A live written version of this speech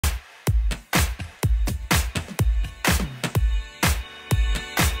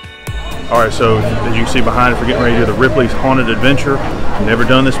All right, so as you can see behind us, we're getting ready to do the Ripley's Haunted Adventure. Never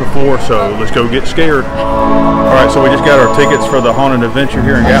done this before, so let's go get scared. All right, so we just got our tickets for the Haunted Adventure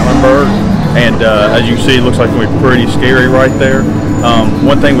here in Gatlinburg. And as you see, it looks like it's going to be pretty scary right there.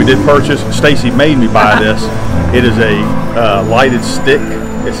 One thing we did purchase, Stacy made me buy this. It is a lighted stick.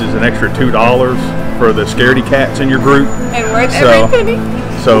 This is an extra $2 for the scaredy cats in your group. And worth every penny.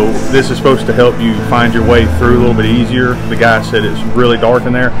 So this is supposed to help you find your way through a little bit easier. The guy said it's really dark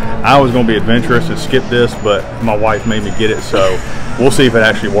in there. I was going to be adventurous and skip this, but my wife made me get it, so we'll see if it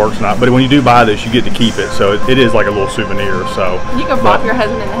actually works or not. But when you do buy this, you get to keep it, so it is like a little souvenir. So you can bop your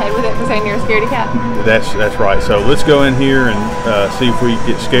husband in the head with it for saying you're a scaredy cat. That's right. So let's go in here and see if we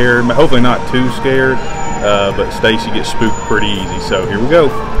get scared. Hopefully not too scared, but Stacy gets spooked pretty easy. So here we go.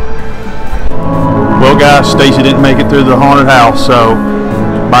 Well, guys, Stacy didn't make it through the haunted house, so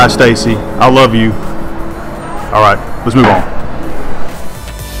bye, Stacy. I love you. All right, let's move on.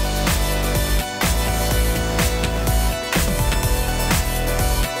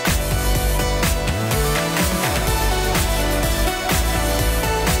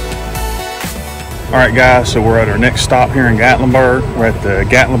 All right, guys, so we're at our next stop here in Gatlinburg. We're at the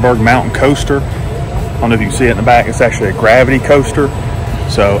Gatlinburg Mountain Coaster. I don't know if you can see it in the back. It's actually a gravity coaster.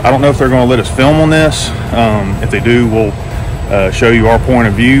 So I don't know if they're going to let us film on this. If they do, we'll show you our point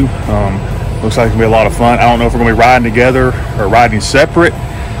of view. Looks like it's going to be a lot of fun. I don't know if we're going to be riding together or riding separate.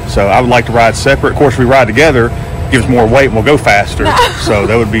 So I would like to ride separate. Of course, if we ride together, it gives more weight and we'll go faster. So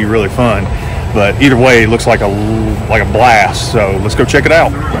that would be really fun. But either way, it looks like a blast. So let's go check it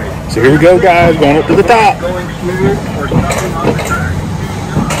out. So here we go, guys, going up to the top.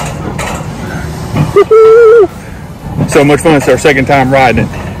 So much fun. It's our second time riding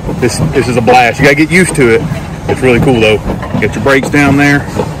it. This is a blast. You gotta get used to it. It's really cool though. Get your brakes down there.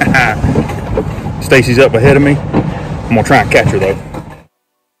 Stacy's up ahead of me. I'm gonna try and catch her though.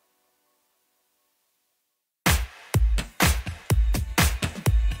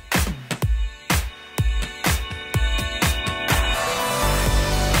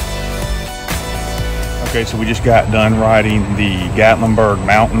 Okay, so we just got done riding the Gatlinburg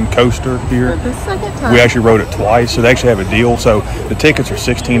Mountain Coaster here. For the second time. We actually rode it twice, so they actually have a deal. So the tickets are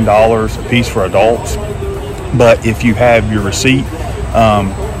 $16 a piece for adults, but if you have your receipt,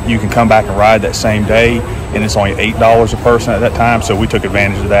 you can come back and ride that same day, and it's only $8 a person at that time. So we took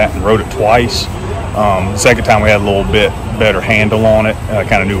advantage of that and rode it twice. The second time we had a little bit better handle on it. I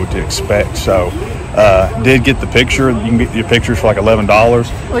kind of knew what to expect. So did get the picture. You can get your pictures for like $11.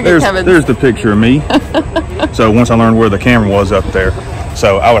 There's the picture of me. So once I learned where the camera was up there.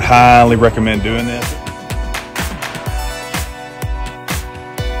 So I would highly recommend doing this.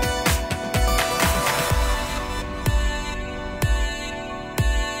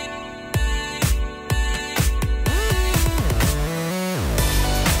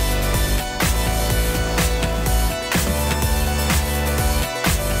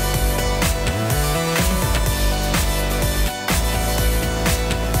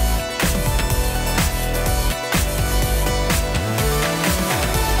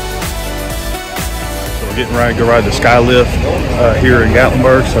 Getting ready to go ride the sky lift here in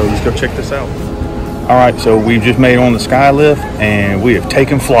Gatlinburg, so let's go check this out. All right, so we've just made it on the sky lift and we have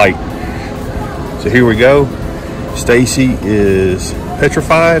taken flight. So here we go. Stacy is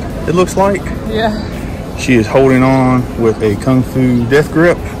petrified, it looks like. Yeah. She is holding on with a Kung Fu death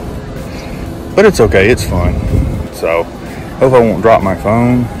grip, but it's okay, it's fun. So hope I won't drop my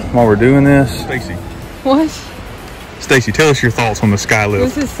phone while we're doing this. Stacy. What? Stacy, tell us your thoughts on the sky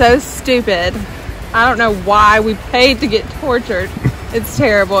lift. This is so stupid. I don't know why we paid to get tortured. It's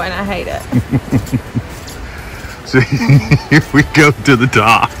terrible and I hate it. So here we go to the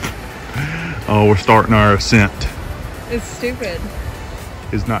top. Oh, we're starting our ascent. It's stupid.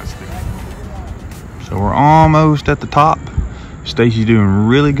 It's not stupid. So we're almost at the top. Stacy's doing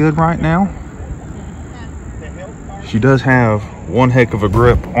really good right now. She does have one heck of a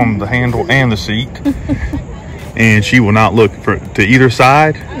grip on the handle and the seat. And she will not look to either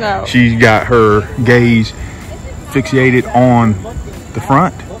side. No. She's got her gaze fixated on the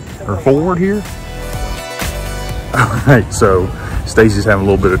front or forward here. All right, so Stacy's having a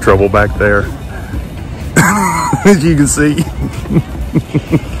little bit of trouble back there. As you can see.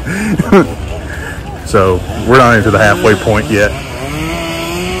 So we're not into the halfway point yet.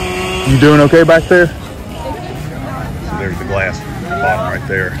 You doing okay back there? So there's the glass bottom right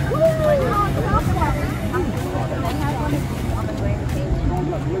there.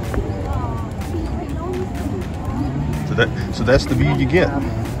 So that's the view you get.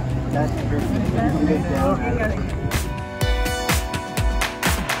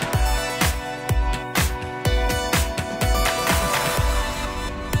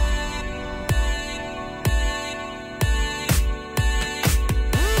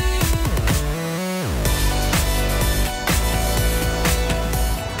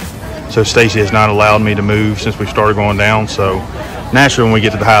 So Stacy has not allowed me to move since we started going down. So naturally, when we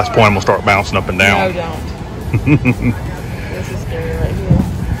get to the highest point, I'm gonna start bouncing up and down. No, don't. This is scary right here.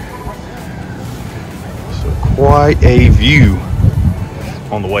 So quite a view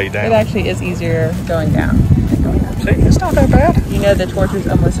on the way down. It actually is easier going down than going up. See, it's not that bad. You know the torture's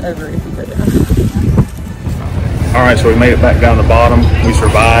almost over if you go down. All right, so we made it back down the bottom. We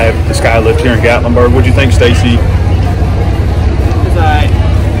survived the sky lift here in Gatlinburg. What'd you think, Stacy?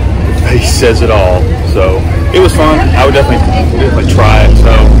 He says it all. So it was fun. I would definitely try it.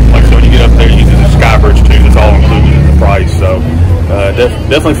 So like I said, when you get up there, you do the Skybridge too. That's all included in the price. So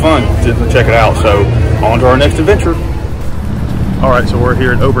definitely fun. Definitely check it out. So on to our next adventure. All right, so we're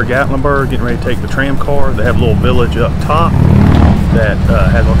here at Gatlinburg, getting ready to take the tram car. They have a little village up top that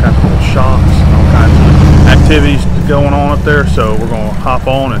has all kinds of little shops, all kinds of activities going on up there. So we're going to hop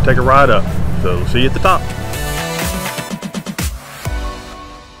on and take a ride up. So we'll see you at the top.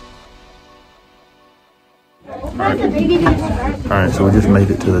 Alright, so we just made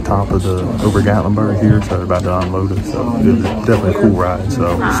it to the top of the Gatlinburg here, so they're about to unload us. So it was definitely a cool ride.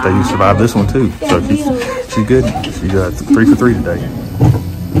 So Stacy survived this one too. So she's good. She got 3 for 3 today.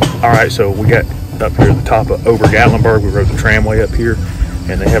 Alright, so we got up here at the top of Gatlinburg. We rode the tramway up here,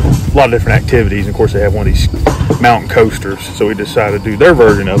 and they have a lot of different activities. And of course, they have one of these mountain coasters. So we decided to do their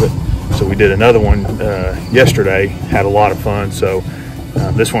version of it. So we did another one yesterday. Had a lot of fun. So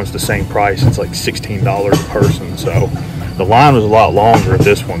this one's the same price. It's like $16 a person. So the line was a lot longer at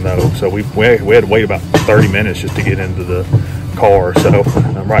this one though. So we had to wait about 30 minutes just to get into the car. So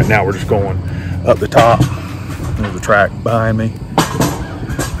right now we're just going up the top. There's the track behind me.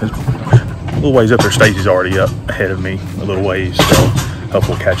 There's a little ways up there. Stacy's already up ahead of me a little ways. So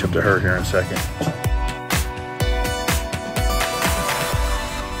hopefully we'll catch up to her here in a second.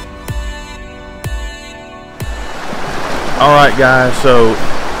 All right, guys, so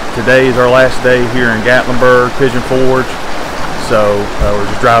today is our last day here in Gatlinburg, Pigeon Forge. So we're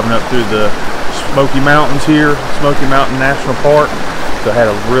just driving up through the Smoky Mountains here, Smoky Mountain National Park. So I had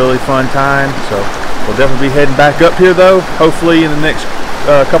a really fun time. So we'll definitely be heading back up here though. Hopefully in the next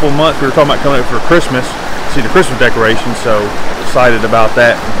couple of months. We were talking about coming up for Christmas, see the Christmas decorations. So excited about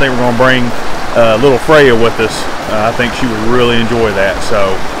that. I think we're gonna bring little Freya with us. I think she would really enjoy that. So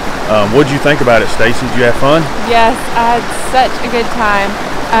what did you think about it, Stacy? Did you have fun? Yes, I had such a good time.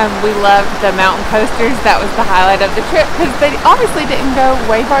 We loved the mountain coasters. That was the highlight of the trip because they obviously didn't go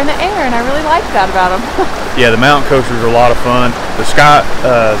way far in the air, and I really liked that about them. Yeah, the mountain coasters are a lot of fun. The sky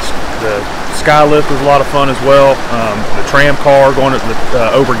lift was a lot of fun as well. The tram car going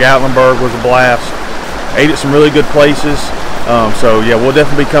over Gatlinburg was a blast. Ate at some really good places. So yeah, we'll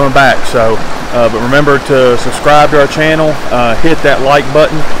definitely be coming back. So, but remember to subscribe to our channel, hit that like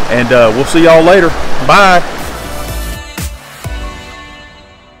button, and we'll see y'all later. Bye.